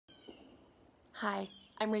Hi,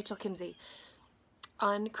 I'm Rachel Kimsey.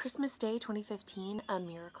 On Christmas Day 2015, a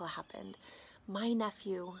miracle happened. My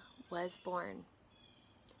nephew was born.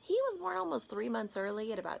 He was born almost 3 months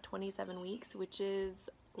early at about 27 weeks, which is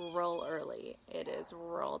real early. It is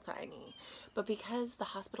real tiny. But because the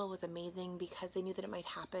hospital was amazing, because they knew that it might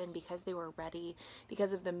happen, because they were ready,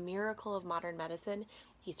 because of the miracle of modern medicine,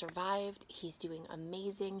 he survived. He's doing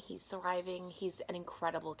amazing. He's thriving. He's an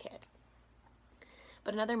incredible kid.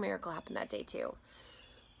 But another miracle happened that day too.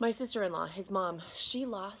 My sister-in-law, his mom, she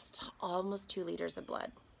lost almost 2 liters of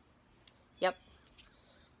blood. Yep,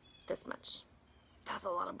 this much. That's a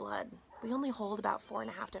lot of blood. We only hold about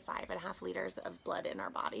 4.5 to 5.5 liters of blood in our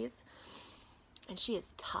bodies. And she is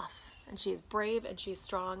tough, and she is brave, and she is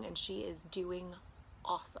strong, and she is doing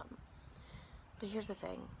awesome. But here's the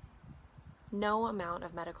thing. No amount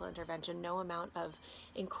of medical intervention, no amount of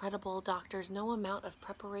incredible doctors, no amount of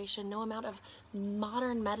preparation, no amount of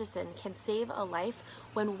modern medicine can save a life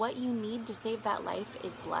when what you need to save that life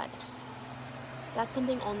is blood. That's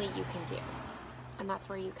something only you can do, and that's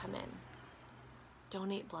where you come in.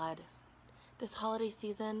 Donate blood. This holiday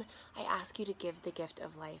season, I ask you to give the gift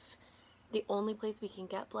of life. The only place we can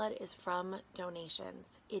get blood is from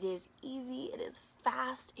donations. It is easy, it is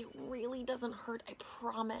fast, it really doesn't hurt, I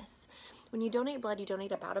promise. When you donate blood, you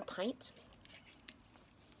donate about a pint.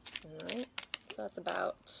 All right, so that's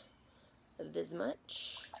about this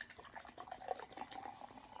much.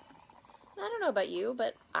 I don't know about you,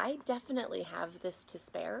 but I definitely have this to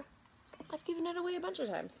spare. I've given it away a bunch of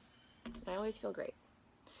times. I always feel great.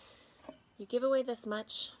 You give away this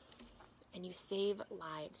much, and you save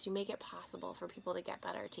lives. You make it possible for people to get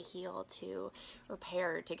better, to heal, to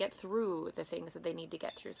repair, to get through the things that they need to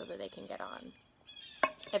get through so that they can get on.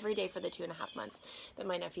 Every day for the 2.5 months that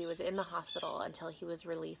my nephew was in the hospital until he was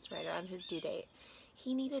released right around his due date,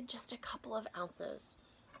 he needed just a couple of ounces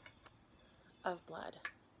of blood.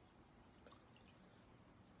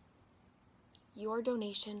 Your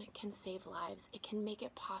donation can save lives. It can make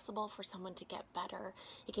it possible for someone to get better.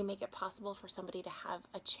 It can make it possible for somebody to have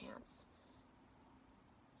a chance.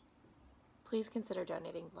 Please consider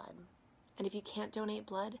donating blood. And if you can't donate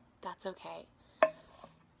blood, that's okay.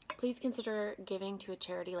 Please consider giving to a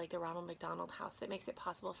charity like the Ronald McDonald House that makes it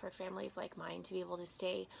possible for families like mine to be able to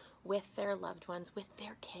stay with their loved ones, with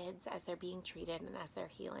their kids as they're being treated and as they're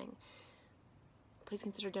healing. Please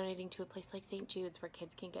consider donating to a place like St. Jude's where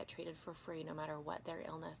kids can get treated for free no matter what their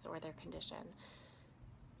illness or their condition.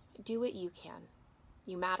 Do what you can.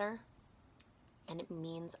 You matter, and it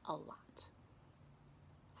means a lot.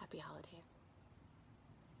 Happy holidays.